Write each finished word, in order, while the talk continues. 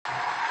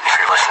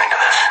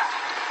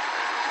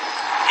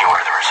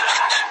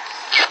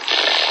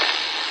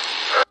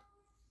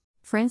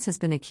France has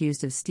been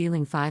accused of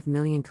stealing 5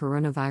 million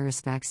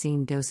coronavirus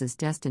vaccine doses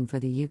destined for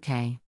the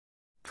UK.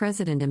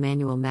 President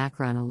Emmanuel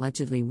Macron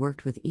allegedly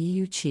worked with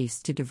EU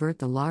chiefs to divert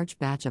the large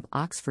batch of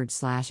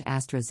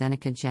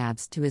Oxford/AstraZeneca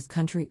jabs to his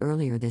country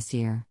earlier this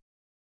year.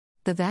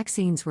 The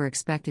vaccines were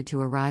expected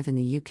to arrive in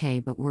the UK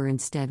but were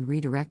instead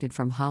redirected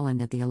from Holland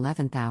at the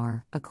 11th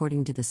hour,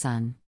 according to The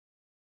Sun.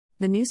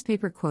 The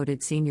newspaper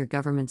quoted senior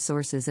government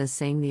sources as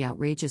saying the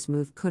outrageous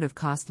move could have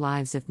cost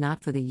lives if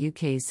not for the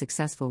UK's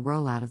successful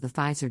rollout of the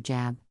Pfizer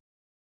jab.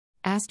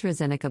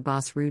 AstraZeneca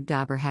boss Ruud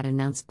Dobber had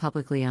announced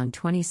publicly on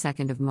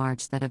 22nd of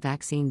March that a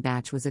vaccine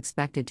batch was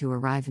expected to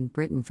arrive in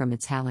Britain from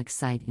its Halix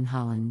site in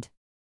Holland.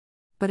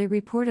 But it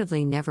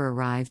reportedly never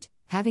arrived,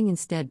 having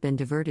instead been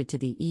diverted to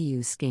the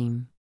EU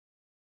scheme.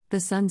 The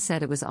Sun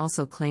said it was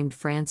also claimed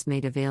France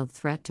made a veiled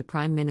threat to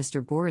Prime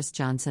Minister Boris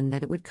Johnson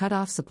that it would cut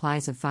off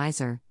supplies of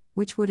Pfizer,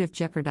 which would have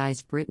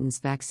jeopardized Britain's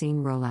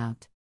vaccine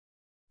rollout.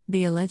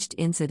 The alleged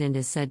incident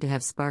is said to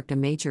have sparked a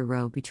major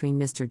row between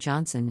Mr.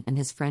 Johnson and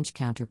his French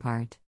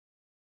counterpart.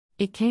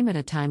 It came at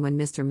a time when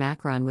Mr.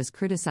 Macron was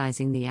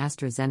criticizing the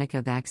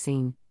AstraZeneca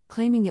vaccine,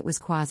 claiming it was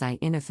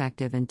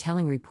quasi-ineffective and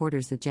telling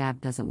reporters the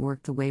jab doesn't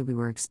work the way we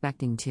were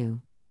expecting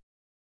to.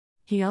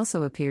 He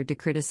also appeared to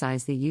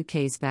criticize the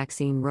UK's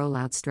vaccine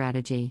rollout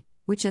strategy,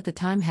 which at the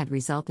time had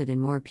resulted in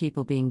more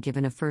people being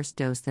given a first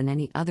dose than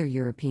any other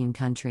European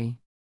country.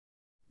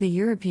 The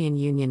European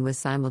Union was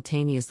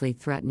simultaneously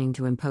threatening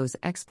to impose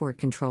export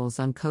controls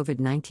on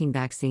COVID-19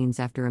 vaccines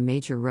after a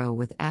major row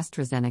with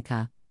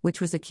AstraZeneca, which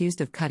was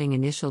accused of cutting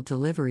initial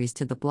deliveries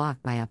to the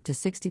bloc by up to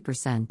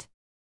 60%.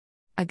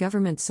 A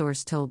government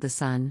source told The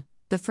Sun,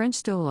 "The French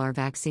stole our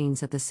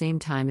vaccines at the same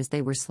time as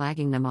they were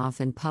slagging them off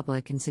in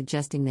public and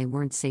suggesting they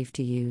weren't safe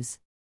to use.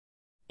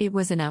 It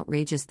was an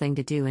outrageous thing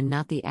to do and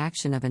not the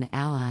action of an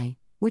ally,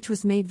 which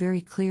was made very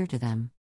clear to them."